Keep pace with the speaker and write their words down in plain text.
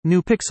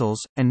New pixels,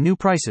 and new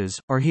prices,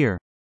 are here.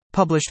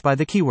 Published by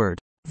the Keyword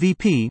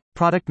VP,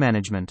 Product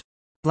Management.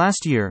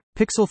 Last year,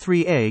 Pixel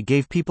 3a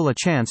gave people a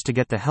chance to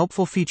get the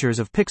helpful features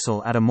of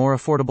Pixel at a more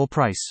affordable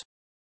price.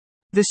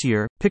 This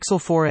year, Pixel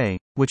 4a,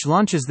 which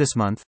launches this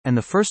month, and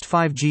the first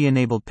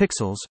 5G-enabled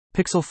Pixels,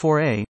 Pixel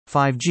 4a,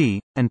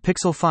 5G, and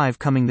Pixel 5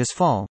 coming this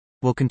fall,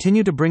 will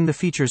continue to bring the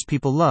features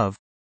people love,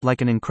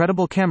 like an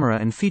incredible camera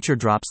and feature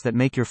drops that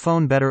make your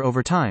phone better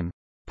over time,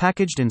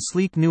 packaged in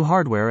sleek new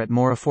hardware at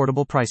more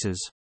affordable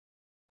prices.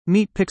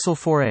 Meet Pixel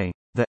 4a,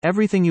 the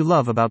everything you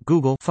love about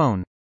Google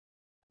phone.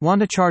 Want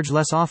to charge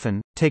less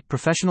often, take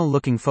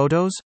professional-looking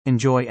photos,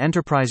 enjoy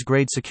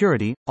enterprise-grade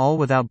security, all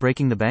without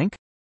breaking the bank?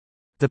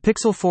 The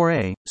Pixel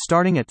 4a,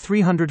 starting at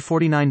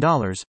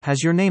 $349,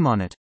 has your name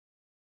on it.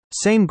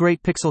 Same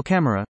great Pixel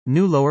camera,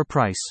 new lower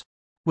price.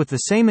 With the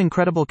same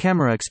incredible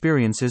camera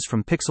experiences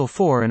from Pixel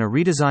 4 and a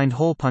redesigned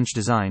hole punch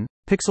design,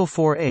 Pixel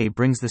 4a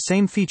brings the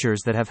same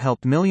features that have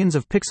helped millions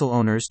of Pixel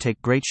owners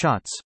take great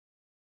shots.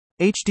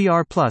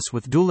 HDR Plus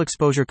with dual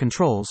exposure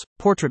controls,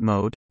 portrait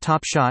mode,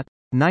 top shot,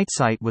 night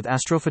sight with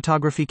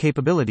astrophotography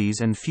capabilities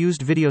and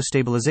fused video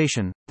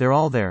stabilization, they're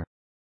all there.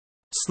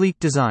 Sleek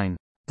design.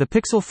 The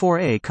Pixel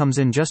 4a comes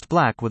in just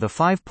black with a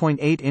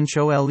 5.8-inch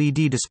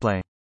OLED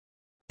display.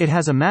 It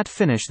has a matte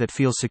finish that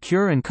feels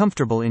secure and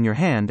comfortable in your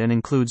hand and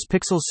includes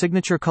Pixel's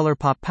signature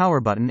ColourPop power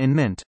button in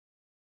mint.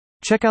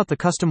 Check out the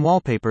custom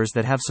wallpapers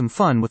that have some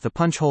fun with the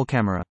punch hole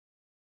camera.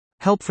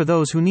 Help for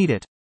those who need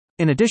it.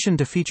 In addition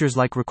to features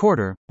like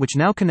Recorder, which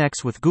now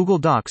connects with Google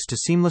Docs to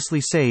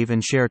seamlessly save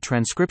and share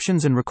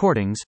transcriptions and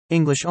recordings,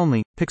 English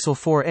only, Pixel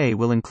 4a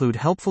will include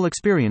helpful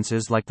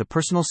experiences like the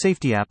Personal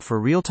Safety app for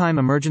real-time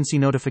emergency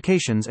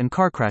notifications and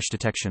car crash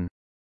detection.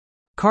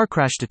 Car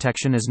crash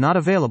detection is not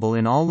available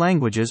in all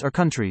languages or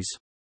countries.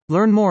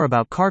 Learn more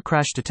about car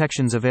crash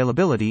detection's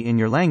availability in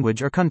your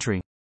language or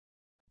country.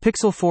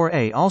 Pixel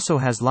 4a also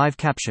has live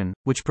caption,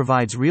 which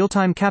provides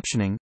real-time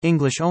captioning,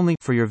 English only,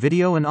 for your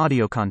video and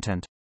audio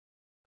content.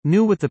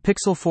 New with the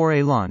Pixel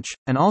 4a launch,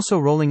 and also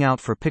rolling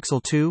out for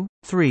Pixel 2,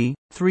 3,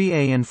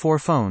 3a and 4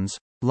 phones,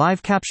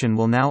 live caption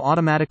will now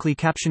automatically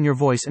caption your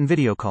voice and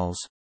video calls.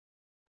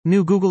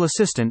 New Google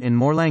Assistant in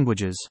more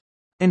languages.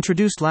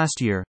 Introduced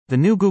last year, the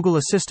new Google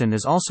Assistant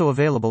is also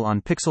available on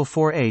Pixel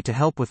 4a to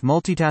help with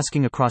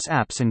multitasking across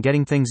apps and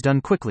getting things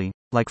done quickly,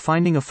 like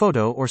finding a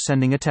photo or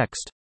sending a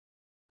text.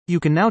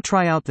 You can now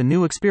try out the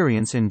new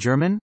experience in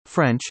German,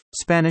 French,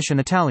 Spanish and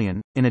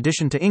Italian, in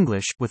addition to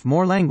English, with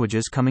more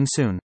languages coming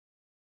soon.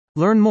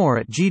 Learn more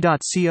at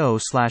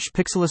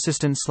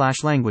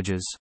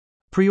g.co/pixelassistant/languages.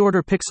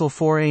 Pre-order Pixel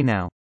 4a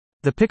now.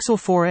 The Pixel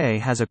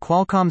 4a has a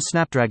Qualcomm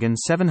Snapdragon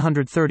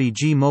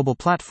 730G mobile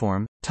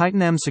platform,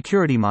 Titan M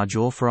security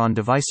module for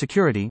on-device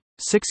security,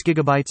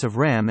 6GB of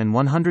RAM and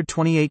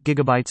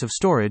 128GB of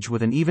storage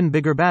with an even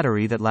bigger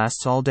battery that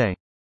lasts all day.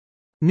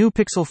 New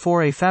Pixel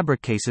 4a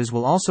fabric cases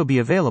will also be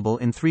available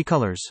in 3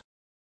 colors.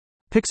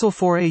 Pixel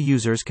 4a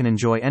users can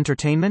enjoy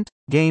entertainment,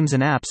 games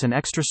and apps and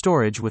extra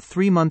storage with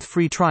 3-month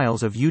free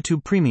trials of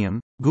YouTube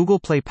Premium, Google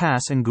Play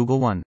Pass and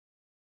Google One.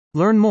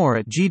 Learn more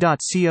at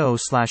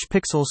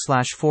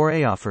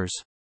g.co/pixel/4a offers.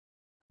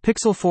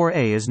 Pixel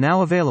 4a is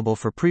now available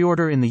for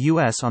pre-order in the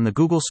US on the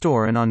Google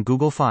Store and on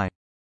Google Fi.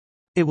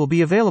 It will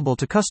be available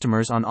to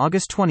customers on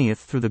August 20th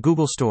through the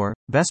Google Store,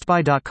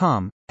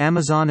 BestBuy.com,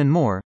 Amazon and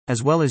more,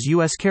 as well as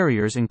US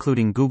carriers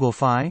including Google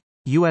Fi,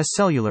 US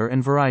Cellular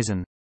and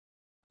Verizon.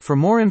 For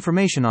more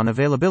information on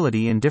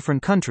availability in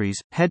different countries,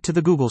 head to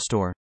the Google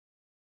Store.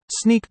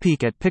 Sneak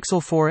peek at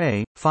Pixel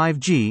 4a,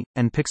 5G,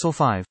 and Pixel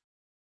 5.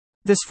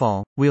 This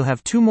fall, we'll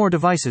have 2 more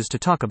devices to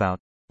talk about,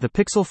 the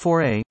Pixel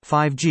 4a,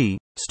 5G,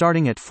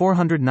 starting at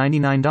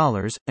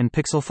 $499, and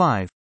Pixel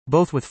 5,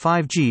 both with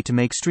 5G to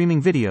make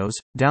streaming videos,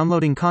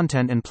 downloading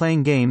content and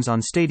playing games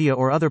on Stadia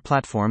or other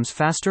platforms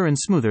faster and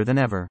smoother than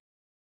ever.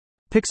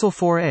 Pixel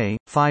 4a,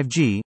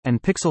 5G,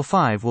 and Pixel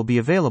 5 will be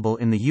available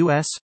in the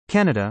US,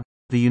 Canada,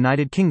 the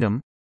United Kingdom,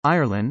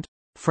 Ireland,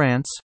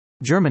 France,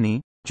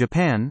 Germany,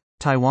 Japan,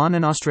 Taiwan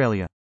and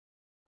Australia.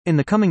 In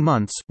the coming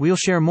months, we'll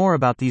share more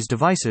about these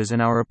devices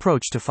and our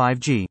approach to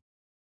 5G.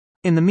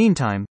 In the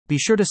meantime, be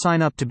sure to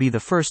sign up to be the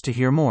first to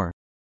hear more.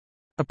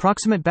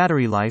 Approximate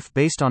battery life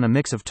based on a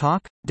mix of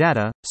talk,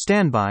 data,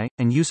 standby,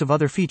 and use of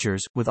other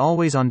features, with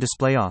always on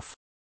display off.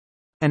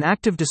 An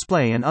active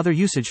display and other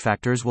usage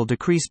factors will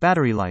decrease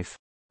battery life.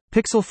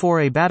 Pixel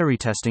 4a battery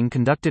testing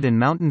conducted in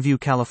Mountain View,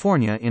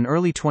 California in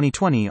early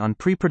 2020 on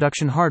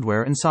pre-production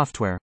hardware and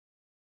software.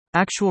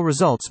 Actual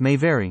results may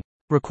vary.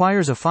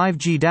 Requires a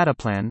 5G data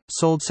plan,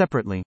 sold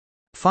separately.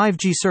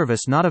 5G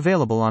service not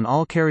available on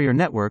all carrier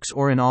networks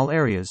or in all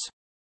areas.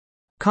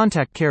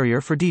 Contact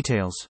carrier for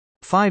details.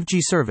 5G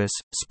service,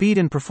 speed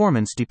and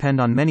performance depend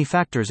on many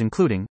factors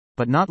including,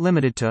 but not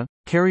limited to,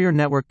 carrier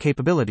network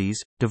capabilities,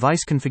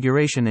 device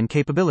configuration and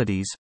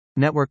capabilities,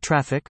 network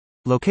traffic,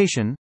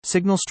 location,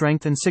 signal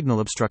strength and signal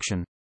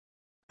obstruction.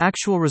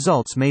 Actual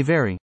results may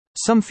vary.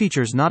 Some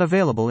features not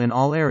available in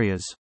all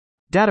areas.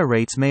 Data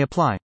rates may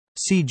apply.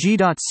 See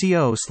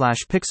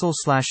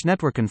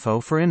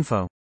g.co/pixel/networkinfo for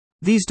info.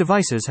 These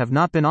devices have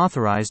not been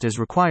authorized as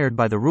required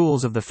by the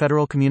rules of the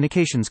Federal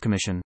Communications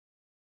Commission.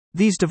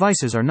 These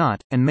devices are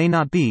not, and may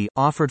not be,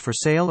 offered for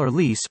sale or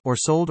lease, or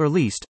sold or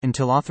leased,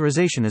 until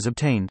authorization is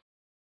obtained.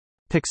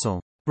 Pixel.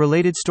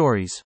 Related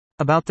stories.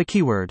 About the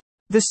keyword.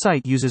 This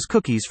site uses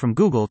cookies from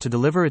Google to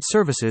deliver its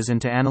services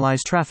and to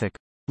analyze traffic.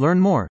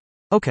 Learn more.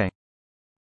 Okay.